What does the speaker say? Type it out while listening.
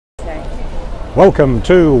Welcome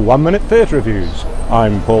to 1 Minute Theatre Reviews.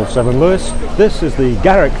 I'm Paul Seven Lewis. This is the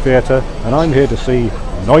Garrick Theatre and I'm here to see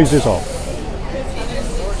Noises Off.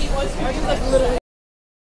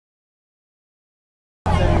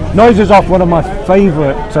 Noises Off, one of my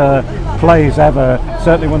favourite plays ever,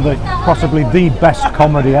 certainly one of the, possibly the best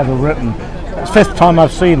comedy ever written. It's the 5th time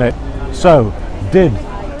I've seen it. So, did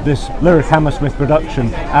this lyric Hammersmith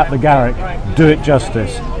production at the Garrick do it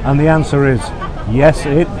justice? And the answer is yes,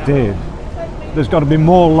 it did. There's got to be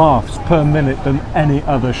more laughs per minute than any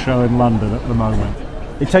other show in London at the moment.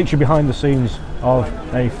 It takes you behind the scenes of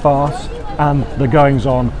a farce, and the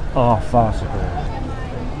goings-on are farcical.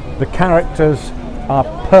 The characters are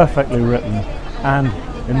perfectly written and,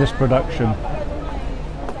 in this production,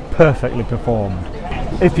 perfectly performed.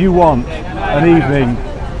 If you want an evening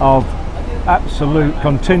of absolute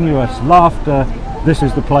continuous laughter, this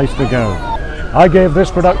is the place to go. I gave this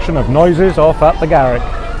production of Noises Off at the Garrick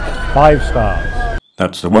 5 stars.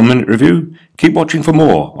 That's the 1 Minute Review. Keep watching for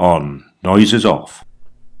more on Noises Off.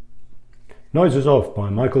 Noises Off by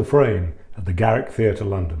Michael Frayn at the Garrick Theatre,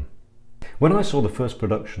 London. When I saw the first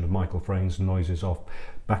production of Michael Frayn's Noises Off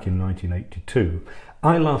back in 1982,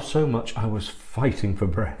 I laughed so much I was fighting for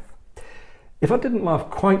breath. If I didn't laugh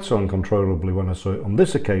quite so uncontrollably when I saw it on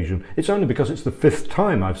this occasion, it's only because it's the 5th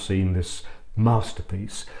time I've seen this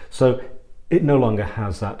masterpiece, so it no longer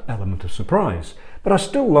has that element of surprise. But I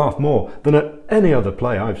still laugh more than at any other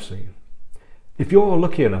play I've seen. If you're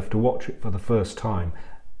lucky enough to watch it for the first time,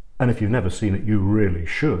 and if you've never seen it, you really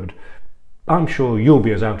should, I'm sure you'll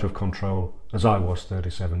be as out of control as I was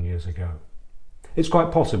 37 years ago. It's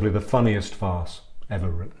quite possibly the funniest farce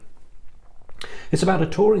ever written. It's about a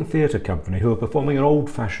touring theatre company who are performing an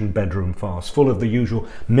old-fashioned bedroom farce full of the usual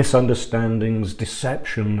misunderstandings,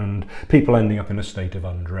 deception, and people ending up in a state of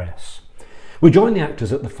undress. We join the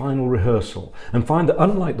actors at the final rehearsal and find that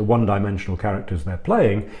unlike the one-dimensional characters they're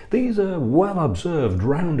playing, these are well-observed,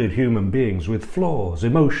 rounded human beings with flaws,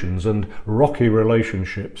 emotions and rocky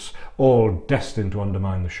relationships, all destined to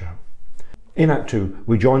undermine the show. In Act 2,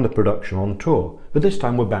 we join the production on tour, but this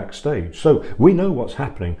time we're backstage, so we know what's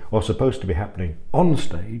happening or supposed to be happening on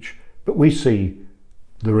stage, but we see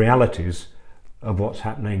the realities of what's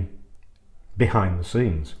happening behind the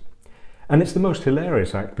scenes. And it's the most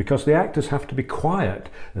hilarious act because the actors have to be quiet,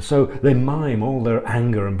 so they mime all their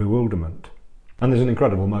anger and bewilderment. And there's an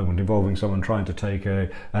incredible moment involving someone trying to take an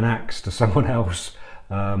axe to someone else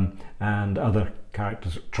and other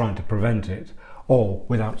characters trying to prevent it, all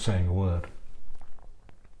without saying a word.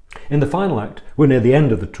 In the final act, we're near the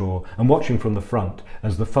end of the tour and watching from the front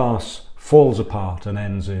as the farce falls apart and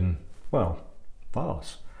ends in, well,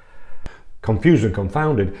 farce. Confused and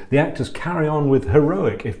confounded, the actors carry on with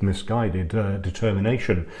heroic, if misguided,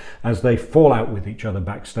 determination as they fall out with each other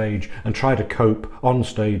backstage and try to cope on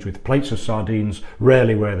stage with plates of sardines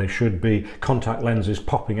rarely where they should be, contact lenses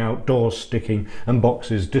popping out, doors sticking and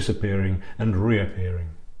boxes disappearing and reappearing.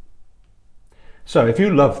 So if you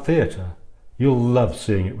love theatre, you'll love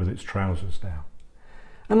seeing it with its trousers down.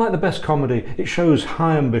 And like the best comedy, it shows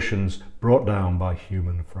high ambitions brought down by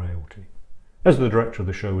human frailty. As the director of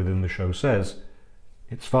the show within the show says,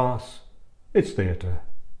 it's farce, it's theatre,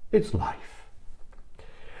 it's life.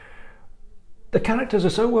 The characters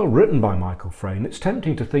are so well written by Michael Frayn, it's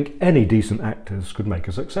tempting to think any decent actors could make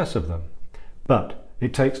a success of them. But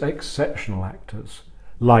it takes exceptional actors,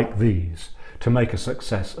 like these, to make a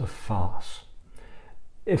success of farce.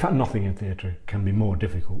 In fact, nothing in theatre can be more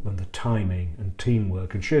difficult than the timing and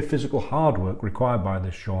teamwork and sheer physical hard work required by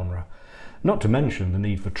this genre, not to mention the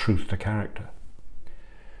need for truth to character.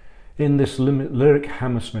 In this lyric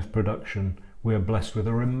Hammersmith production, we are blessed with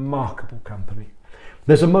a remarkable company.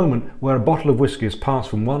 There's a moment where a bottle of whiskey is passed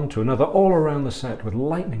from one to another all around the set with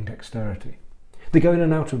lightning dexterity. They go in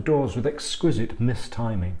and out of doors with exquisite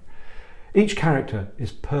mistiming. Each character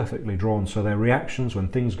is perfectly drawn, so their reactions when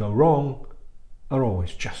things go wrong are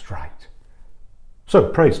always just right. So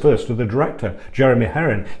praise first to the director, Jeremy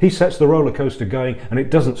Herrin. He sets the roller coaster going and it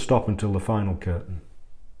doesn't stop until the final curtain.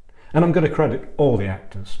 And I'm going to credit all the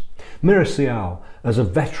actors. Meera Syal as a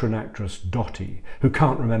veteran actress, Dotty, who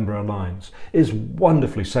can't remember her lines, is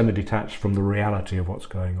wonderfully semi-detached from the reality of what's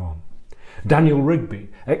going on. Daniel Rigby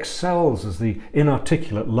excels as the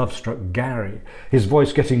inarticulate lovestruck Garry, his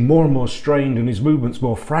voice getting more and more strained and his movements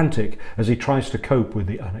more frantic as he tries to cope with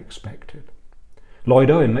the unexpected.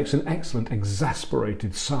 Lloyd Owen makes an excellent,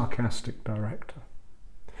 exasperated, sarcastic director.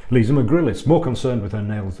 Lisa McGrillis, more concerned with her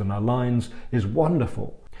nails than her lines, is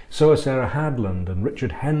wonderful. So are Sarah Hadland and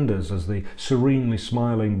Richard Henders as the serenely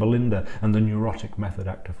smiling Belinda and the neurotic method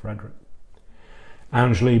actor Frederick.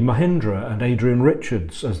 Anjli, Mohindra and Adrian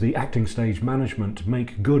as the acting stage management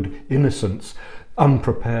make good innocence,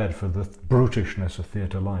 unprepared for the brutishness of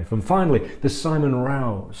theatre life. And finally, there's Simon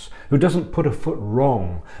Rouse, who doesn't put a foot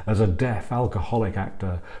wrong as a deaf alcoholic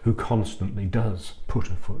actor who constantly does put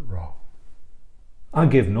a foot wrong. I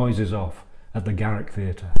give Noises Off at the Garrick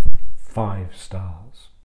Theatre 5 stars.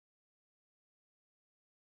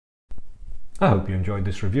 I hope you enjoyed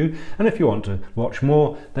this review, and if you want to watch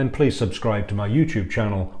more, then please subscribe to my YouTube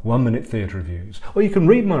channel, 1 Minute Theatre Reviews, or you can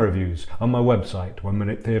read my reviews on my website,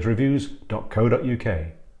 oneminutetheatrereviews.co.uk.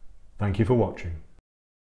 Thank you for watching.